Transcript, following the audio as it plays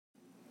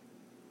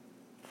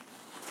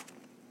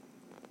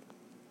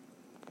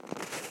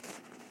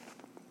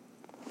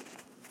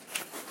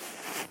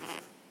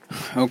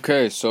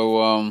Okay,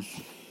 so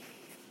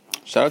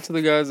shout out to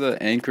the guys at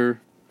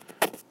Anchor.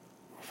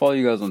 Follow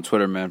you guys on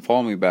Twitter, man.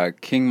 Follow me back,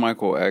 King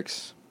Michael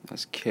X.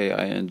 That's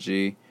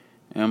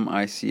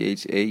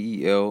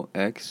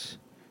KingMichaelX.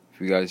 If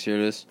you guys hear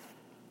this,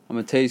 I'm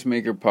a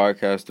tastemaker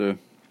podcaster.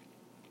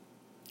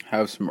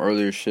 Have some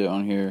earlier shit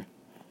on here,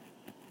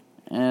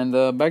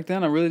 and back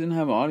then I really didn't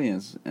have an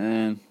audience,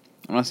 and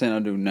I'm not saying I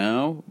do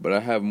now, but I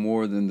have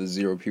more than the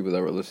 0 people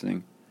that were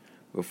listening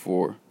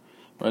before.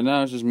 Right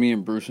now it's just me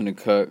and Bruce in the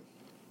cut.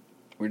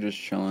 We're just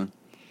chilling.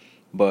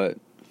 But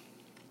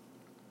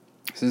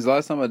since the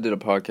last time I did a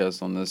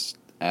podcast on this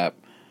app,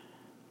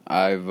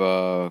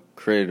 I've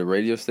created a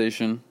radio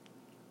station.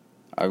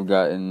 I've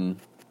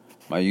gotten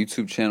my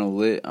YouTube channel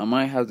lit. I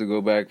might have to go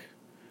back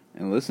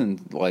and listen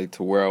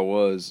to where I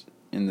was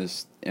in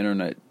this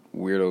internet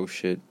weirdo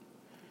shit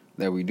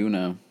that we do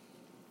now.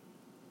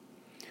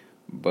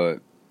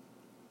 But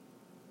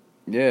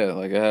yeah,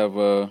 I have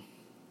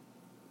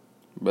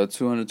about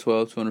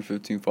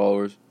 215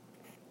 followers.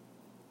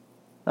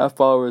 Not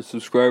followers,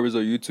 subscribers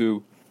on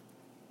YouTube.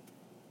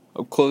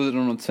 I'm closing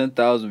on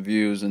 10,000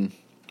 views, and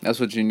that's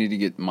what you need to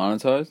get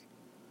monetized.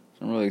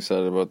 So I'm really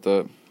excited about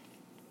that.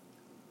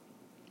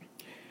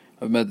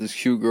 I've met this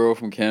cute girl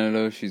from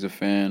Canada. She's a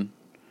fan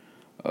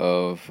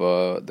of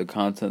the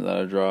content that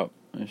I drop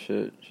and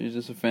shit. She's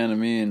just a fan of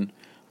me, and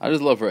I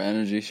just love her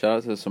energy. Shout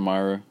out to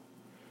Samira.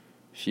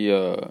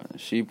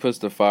 She puts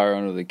the fire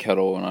under the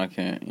kettle, and I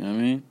can't. You know what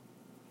I mean?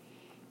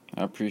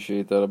 I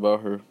appreciate that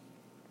about her.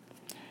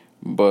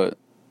 But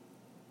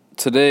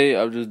today,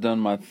 I've just done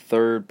my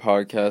 3rd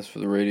podcast for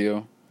the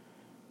radio,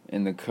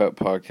 in the Cut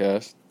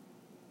podcast.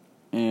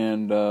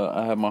 And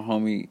I have my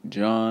homie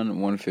John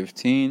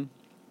 115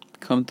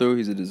 come through.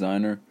 He's a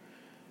designer.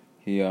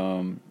 He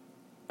a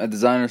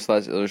designer /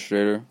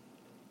 illustrator.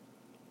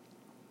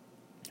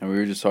 And we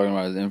were just talking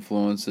about his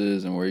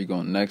influences and where he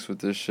going next with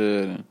this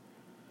shit. And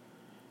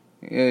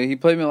yeah, he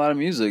played me a lot of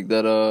music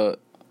that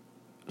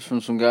from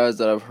some guys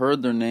that I've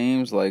heard their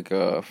names, like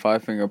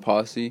Five Finger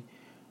Posse,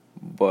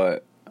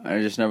 but I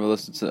just never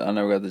I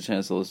never got the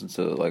chance to listen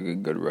to a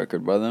good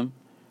record by them.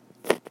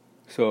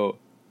 So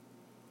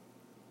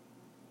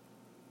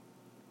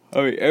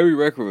I mean, every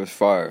record was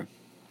fire.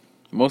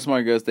 Most of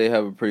my guests, they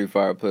have a pretty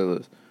fire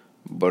playlist.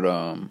 But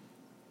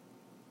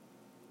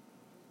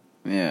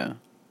yeah.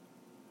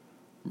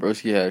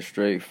 Broski had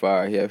straight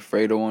fire. He had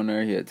Fredo on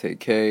there, he had Take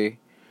K.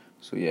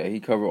 So yeah, he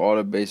covered all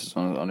the bases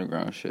on his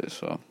underground shit,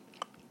 so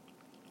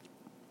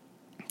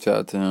shout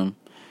out to him.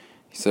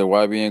 He said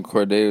YB and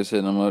Corday was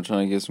hitting him up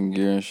trying to get some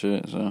gear and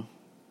shit, so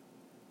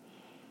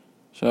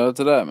shout out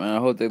to that, man. I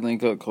hope they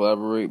link up,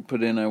 collaborate,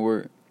 put in that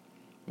work.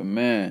 But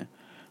man,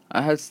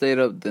 I had stayed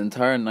up the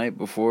entire night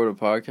before the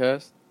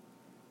podcast,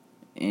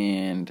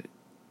 and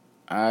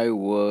I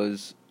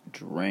was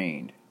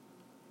drained.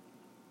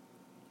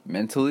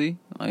 Mentally,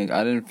 I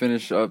didn't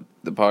finish up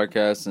the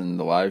podcast and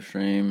the live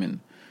stream and,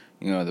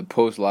 the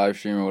post live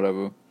stream or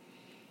whatever.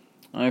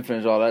 I didn't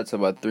finish all that till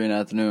about 3 in the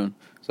afternoon.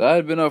 So I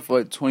had been up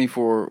for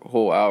 24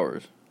 whole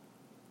hours.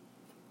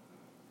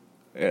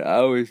 And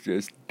I was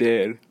just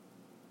dead.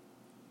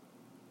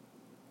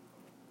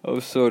 I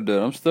was so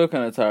dead. I'm still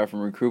kind of tired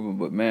from recruitment,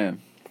 but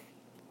man,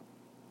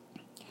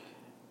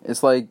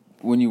 it's like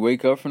when you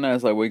wake up from that,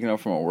 it's like waking up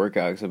from a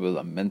workout, except it was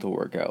a mental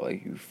workout.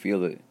 You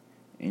feel it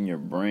in your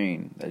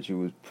brain that you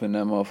was putting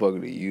that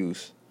motherfucker to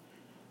use.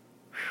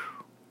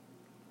 Whew.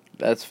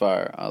 That's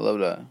fire. I love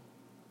that.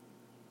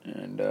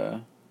 And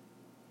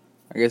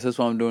I guess that's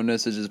why I'm doing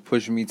this, is just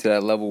pushing me to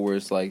that level where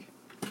it's I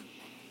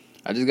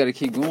just gotta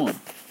keep going.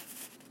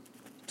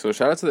 So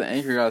shout out to the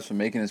Anchor guys for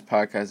making this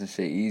podcast and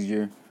shit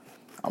easier.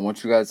 I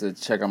want you guys to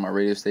check out my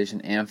radio station,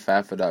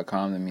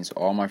 amfafa.com. That means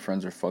all my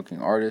friends are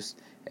fucking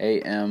artists.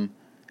 AMFAFA.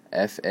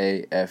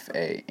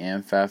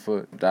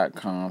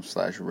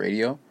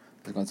 amfafa.com/radio.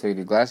 It's going to take you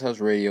to Glass House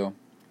Radio,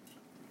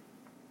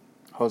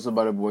 hosted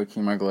by the boy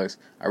King Michael X.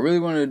 I really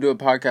wanted to do a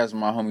podcast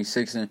with my homie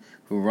Sixon,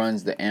 who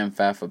runs the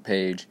Amfafa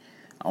page.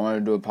 I wanted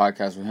to do a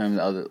podcast with him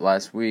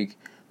last week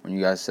when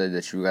you guys said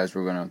that you guys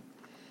were going to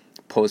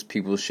post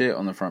people's shit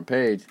on the front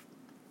page,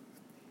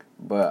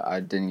 but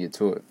I didn't get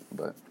to it.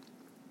 But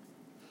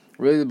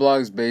really, the blog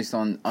is based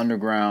on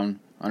underground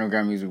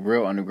music,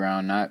 real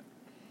underground, not,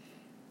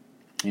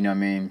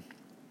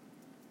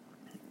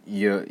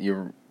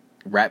 your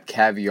Rap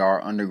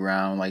Caviar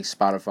underground, like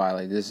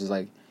Spotify. This is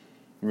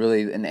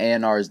really an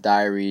A&R's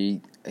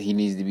diary. He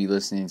needs to be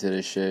listening to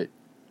this shit.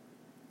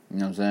 You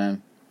know what I'm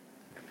saying?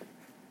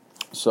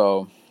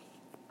 So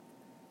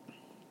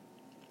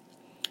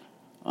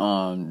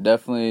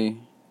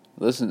definitely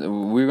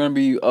listen. We're gonna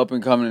be up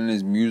and coming in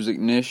this music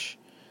niche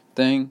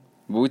thing,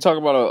 but we talk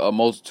about a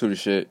multitude of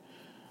shit.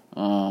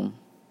 But a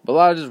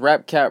lot of just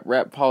rap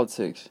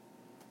politics.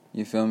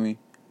 You feel me?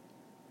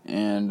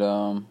 And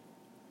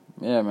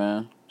yeah,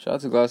 man. Shout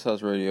out to Glass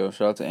House Radio.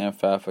 Shout out to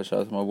Amfafa. Shout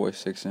out to my boy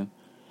Sixon.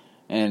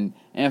 And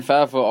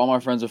Amfafa, all my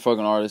friends are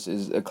fucking artists,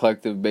 is a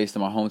collective based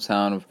in my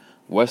hometown of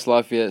West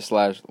Lafayette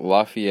 /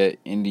 Lafayette,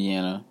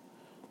 Indiana. You know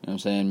what I'm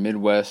saying?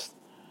 Midwest.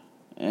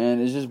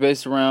 And it's just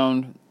based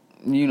around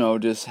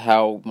just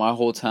how my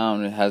whole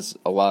town, it has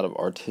a lot of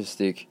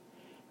artistic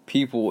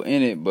people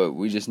in it, but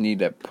we just need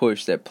that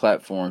push, that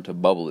platform to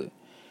bubble it.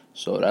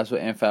 So that's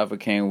what Amphafa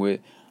came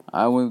with.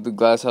 I went with the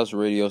Glass House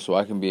Radio so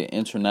I can be an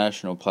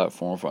international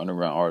platform for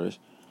underground artists.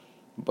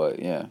 But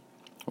yeah,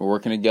 we're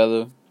working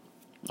together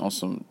on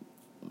some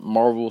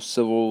Marvel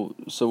Civil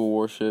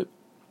War shit.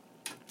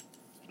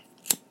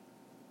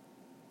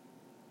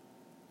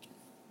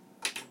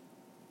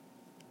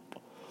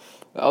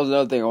 That was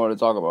another thing I wanted to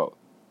talk about.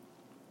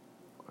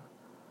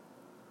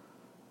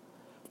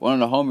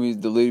 One of the homies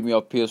deleted me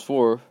off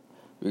PS4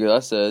 because I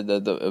said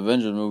that the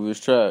Avengers movie was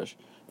trash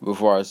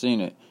before I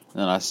seen it. And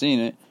then I seen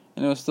it,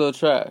 and it was still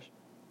trash.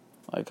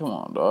 Like, come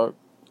on, dog.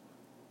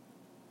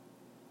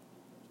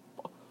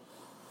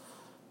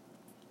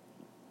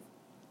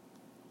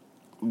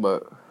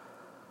 But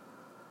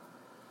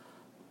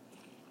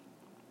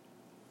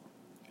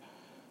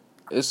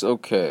it's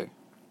okay.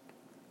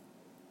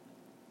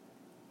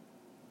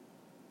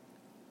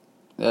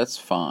 That's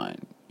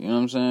fine. You know what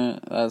I'm saying?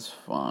 That's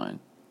fine.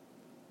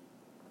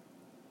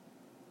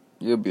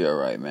 You'll be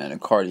alright, man. The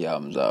Cardi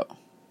album's out.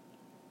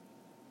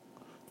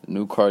 The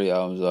new Cardi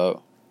album's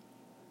out.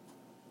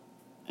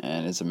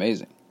 And it's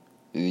amazing.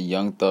 The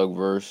Young Thug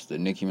verse, the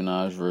Nicki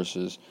Minaj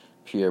versus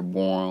Pierre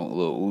Bourne,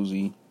 Lil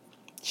Uzi,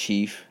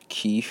 Chief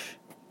Keef.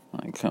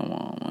 Like, come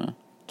on, man.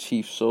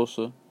 Chief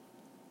Sosa.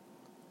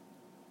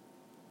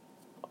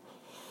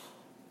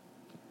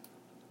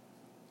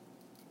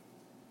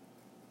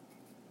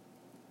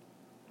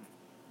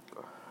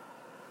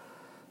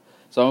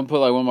 So I'm gonna put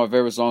like one of my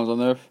favorite songs on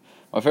there.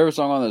 My favorite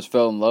song on there is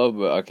Fell in Love,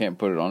 but I can't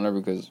put it on there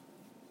because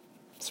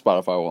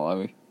Spotify won't let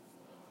me.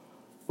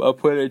 But I'll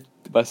put it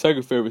my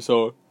second favorite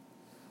song.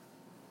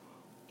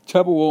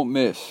 Trouble Won't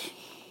Miss.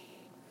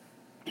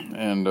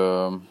 And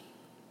I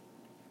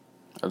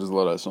just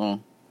love that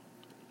song.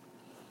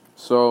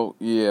 So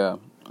yeah.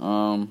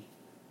 I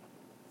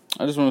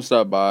just want to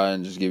stop by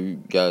and just give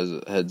you guys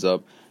a heads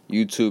up.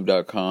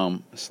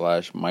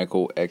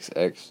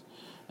 YouTube.com/MichaelXX.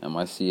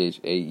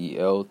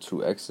 MICHAEL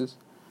 2 X's.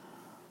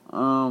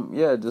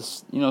 Yeah,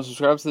 just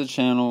subscribe to the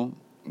channel.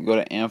 Go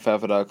to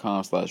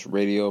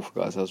amphafa.com/radio for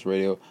Glass House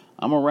Radio.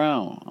 I'm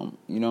around.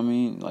 You know what I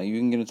mean? Like, you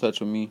can get in touch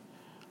with me.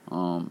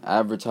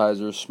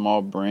 Advertisers,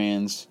 small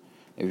brands.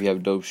 If you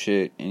have dope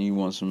shit and you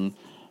want some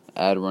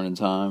ad running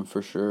time,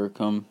 for sure,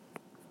 come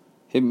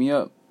hit me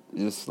up.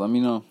 Just let me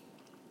know.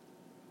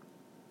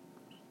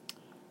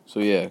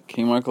 So yeah,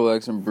 King Michael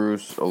X and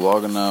Bruce are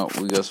logging out.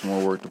 We got some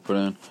more work to put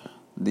in.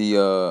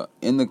 The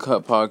In the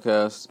Cut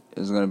podcast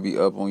is going to be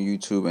up on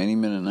YouTube any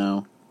minute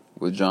now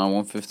with John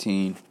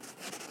 115.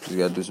 Just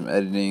got to do some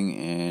editing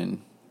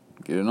and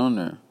get it on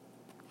there.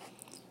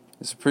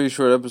 It's a pretty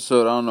short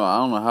episode. I don't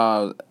know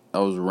how I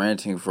was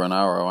ranting for an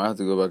hour. I have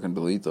to go back and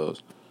delete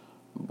those.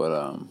 But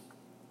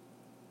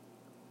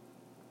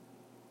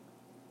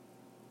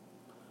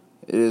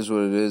it is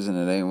what it is and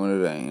it ain't what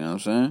it ain't. You know what I'm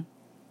saying?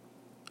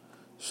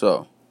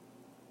 So,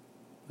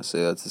 I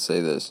say that to say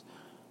this.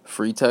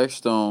 Free Tax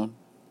Stone,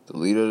 the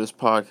leader of this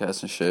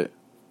podcast and shit,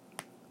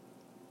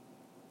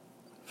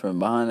 from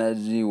behind that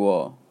G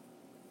wall.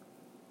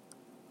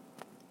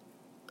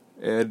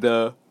 And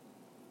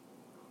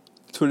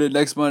tune in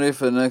next Monday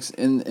for the next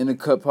In the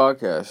Cut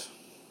podcast.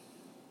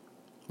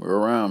 We're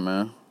around,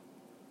 man.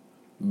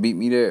 Beat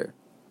me there.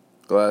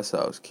 Glass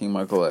House, King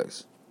Michael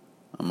X.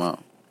 I'm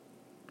out.